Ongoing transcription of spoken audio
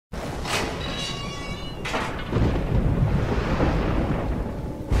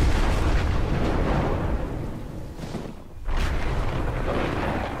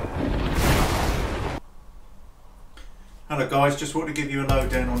Hello guys, just want to give you a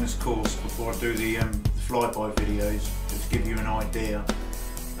lowdown on this course before I do the flyby videos, just to give you an idea.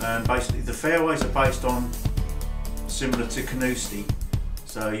 Basically the fairways are based on similar to Canoe,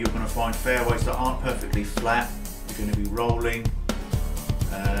 so you're going to find fairways that aren't perfectly flat. You're going to be rolling,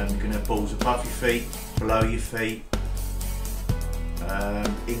 you're going to have balls above your feet, below your feet,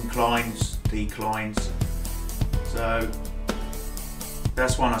 inclines, declines. So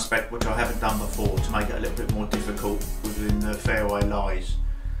that's one aspect which I haven't done before to make it a little bit more difficult within the fairway lies.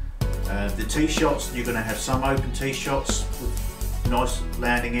 The tee shots, you're going to have some open tee shots with nice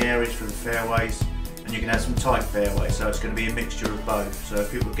landing areas for the fairways, and you're going to have some tight fairways, so it's going to be a mixture of both. So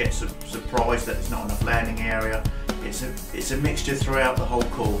if people get surprised that there's not enough landing area, it's a mixture throughout the whole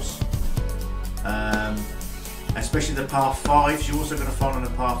course. Especially the par 5s, you're also going to find on the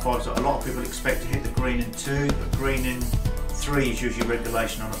par 5s that a lot of people expect to hit the green in 2, but green in 3 is usually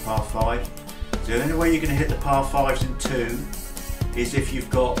regulation on a par 5. So the only way you're going to hit the par 5s in 2 is if you're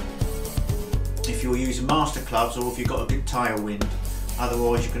using master clubs or if you've got a good tailwind.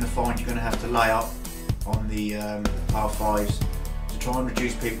 Otherwise you're going to find you're going to have to lay up on the par 5s to try and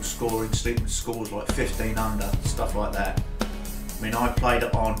reduce people's scoring, sleeping scores like 15 under, stuff like that. I mean, I played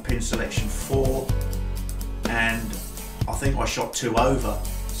it on pin selection 4 and I think I shot 2 over.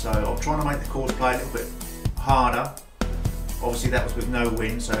 So I'm trying to make the course play a little bit harder. Obviously that was with no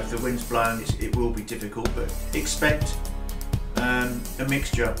wind, so if the wind's blowing it will be difficult, but expect a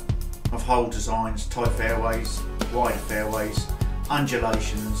mixture of hole designs, tight fairways, wider fairways,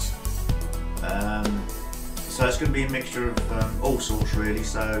 undulations, so it's going to be a mixture of all sorts really,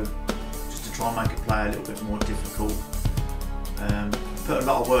 so just to try and make it play a little bit more difficult. Put a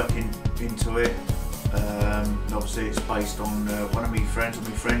lot of work into it, and obviously it's based on one of my friends on my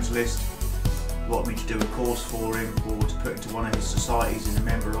friends list wanted me to do a course for him or to put into one of his societies he's a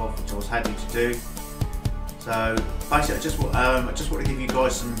member of, which I was happy to do. So basically I just want to give you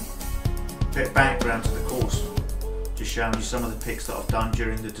guys some bit of background to the course, just showing you some of the pics that I've done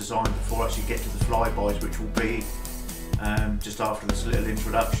during the design before I actually get to the flybys, which will be just after this little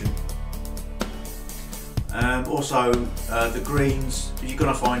introduction. Also the greens, you're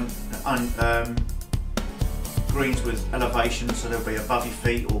going to find greens with elevation, so they'll be above your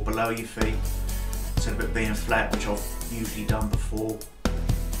feet or below your feet, instead of it being flat, which I've usually done before.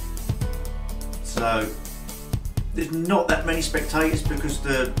 So there's not that many spectators because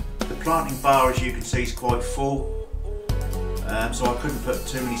the planting bar, as you can see, is quite full, so I couldn't put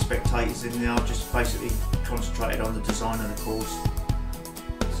too many spectators in there. I just basically concentrated on the design of the course.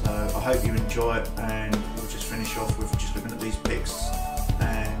 So I hope you enjoy it, and we'll just finish off with just looking at these pics,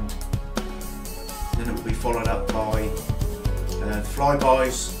 and then it will be followed up by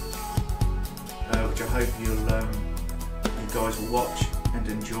flybys, which I hope you guys will watch and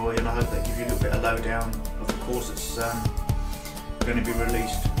enjoy, and I hope that gives you a little bit of lowdown of the course that's going to be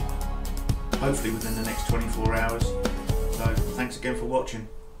released hopefully within the next 24 hours. So thanks again for watching.